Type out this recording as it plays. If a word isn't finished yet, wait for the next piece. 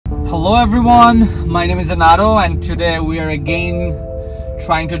Hello everyone, my name is Anato and today we are again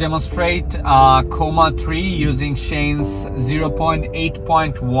trying to demonstrate Coma 3 using Shane's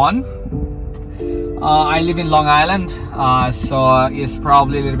 0.8.1. I live in Long Island, so it's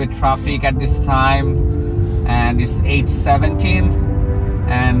probably a little bit traffic at this time, and it's 8:17,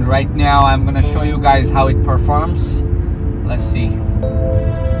 and right now I'm gonna show you guys how it performs. Let's see.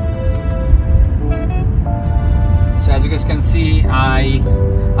 So as you guys can see,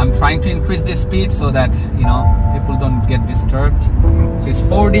 I'm trying to increase the speed so that people don't get disturbed. So it's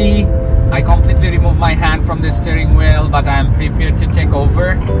 40. I completely remove my hand from the steering wheel, but I'm prepared to take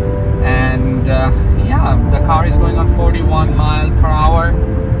over. And yeah, the car is going on 41 miles per hour.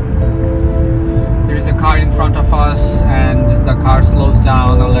 There is a car in front of us, and the car slows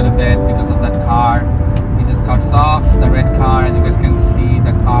down a little bit because of that car. It just cuts off the red car. As you guys can see,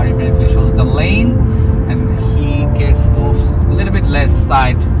 the car immediately shows the lane, and he moves a little bit left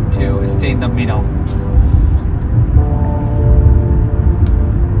side to stay in the middle.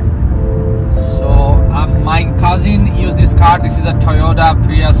 So my cousin used this car. This is a Toyota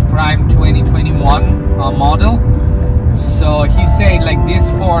Prius Prime 2021 model. So he said like this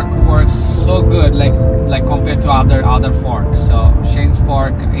fork works so good, like compared to other forks. So Shane's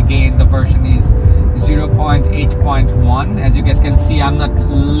fork, again, the version is 0.8.1. As you guys can see, I'm not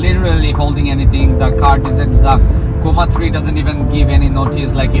literally holding anything. The car doesn't, the Coma 3 doesn't even give any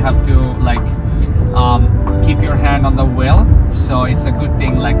notice like you have to keep your hand on the wheel. So it's a good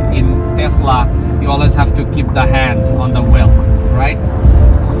thing. Like in Tesla, you always have to keep the hand on the wheel, right?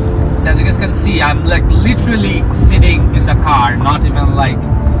 So as you guys can see, I'm like literally sitting in the car, not even like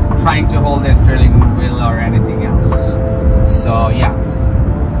trying to hold the steering wheel or anything else. So yeah.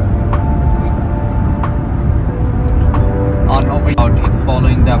 On over out, it's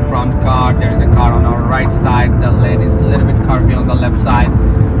following the front car. There is a car on our right side. The lane is a little bit curvy on the left side.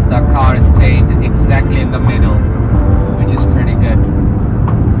 The car stayed exactly in the middle, which is pretty good.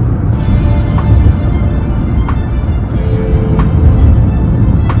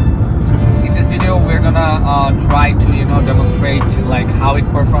 In this video, we're gonna try to demonstrate like how it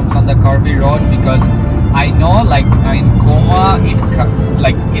performs on the curvy road, because I know like in Coma it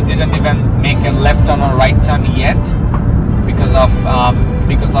didn't even make a left turn or right turn yet, because of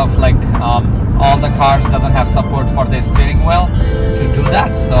all the cars doesn't have support for the steering wheel to do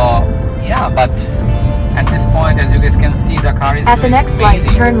that. So yeah, but at this point, as you guys can see, the car is at the next amazing.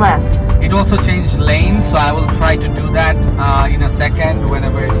 light, turn left. It also changed lanes, so I will try to do that in a second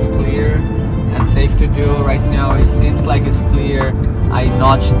whenever it's clear and safe to do. Right now it seems like it's clear. I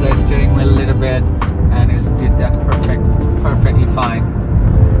notched the steering wheel a little bit and it did that perfectly fine.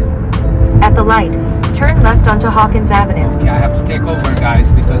 At the light, turn left onto Hawkins Avenue. Okay, I have to take over,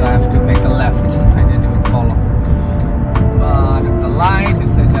 guys, because I have to make a left. I didn't even follow. But at the light, it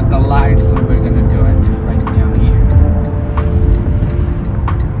says at the light, so we're gonna do it right now here.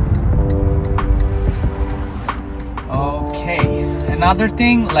 Okay, another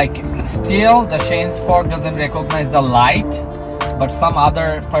thing, like still the Shane's fork doesn't recognize the light, but some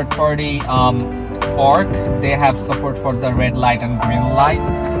other third-party fork, they have support for the red light and green light.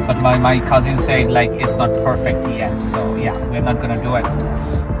 But my cousin said like it's not perfect yet, so yeah, we're not gonna do it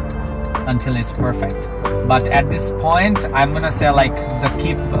until it's perfect. But at this point, I'm gonna say like the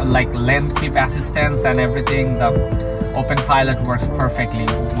lane keep assistance and everything, the Openpilot works perfectly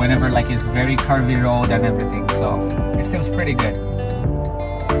whenever like it's very curvy road and everything, so it seems pretty good.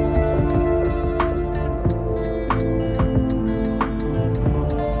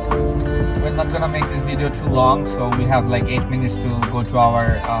 Not gonna make this video too long, so we have like 8 minutes to go to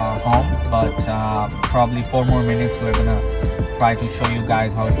our home, but probably 4 more minutes we're gonna try to show you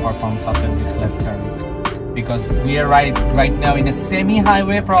guys how it performs after this left turn, because we are right now in a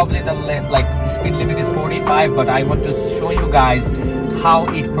semi-highway. Probably the speed limit is 45, but I want to show you guys how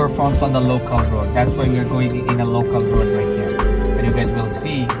it performs on the local road. That's why we're going in a local road right here, and you guys will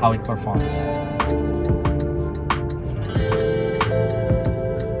see how it performs.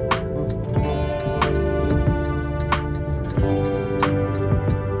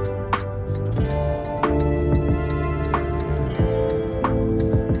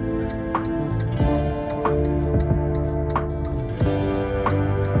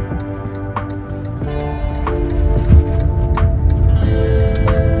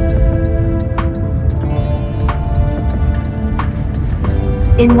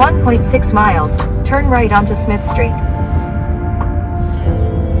 In 1.6 miles, turn right onto Smith Street.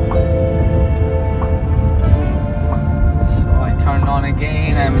 So I turned on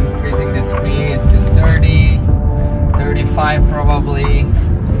again. I'm increasing the speed to 30, 35 probably.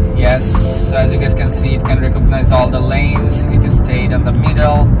 Yes, so as you guys can see, it can recognize all the lanes. It stayed in the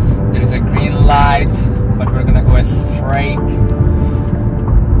middle. There's a green light, but we're gonna go straight.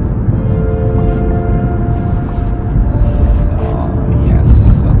 So yes,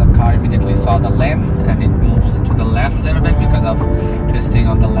 so the car immediately saw the lane and it moves to the left a little bit because of twisting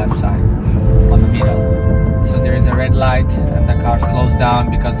on the left side, on the middle. So there is a red light and the car slows down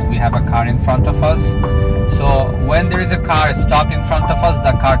because we have a car in front of us. So when there is a car stopped in front of us,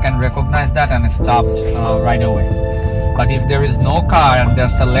 the car can recognize that and stop right away. But if there is no car and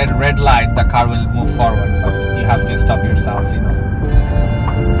there's a red light, the car will move forward. But you have to stop yourselves, you know.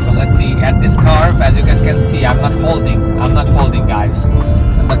 So let's see, at this curve, as you guys can see, I'm not holding, guys.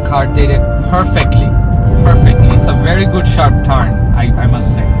 And the car did it perfectly. It's a very good sharp turn, I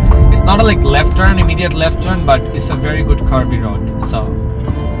must say. It's not a like left turn, immediate left turn, but it's a very good curvy road. So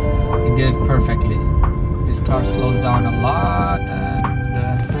it did it perfectly. This car slows down a lot, and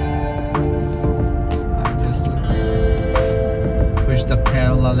I just push the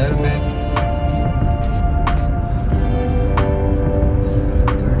pedal a little bit. So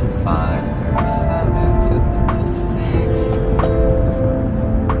 35, 37, so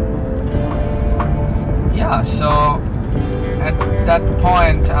 36. Yeah, so at that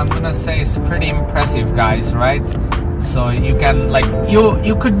point, I'm gonna say it's pretty impressive, guys, right? So you can like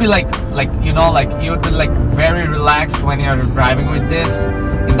you could be like you know, like you'd be like very relaxed when you're driving with this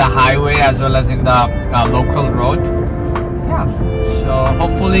in the highway as well as in the local road. Yeah, so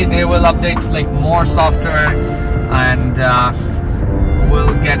hopefully they will update like more software and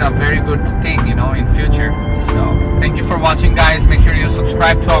we'll get a very good thing, you know, in future. So thank you for watching, guys. Make sure you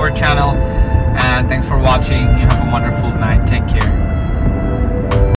subscribe to our channel, and thanks for watching. You have a wonderful night. Take care.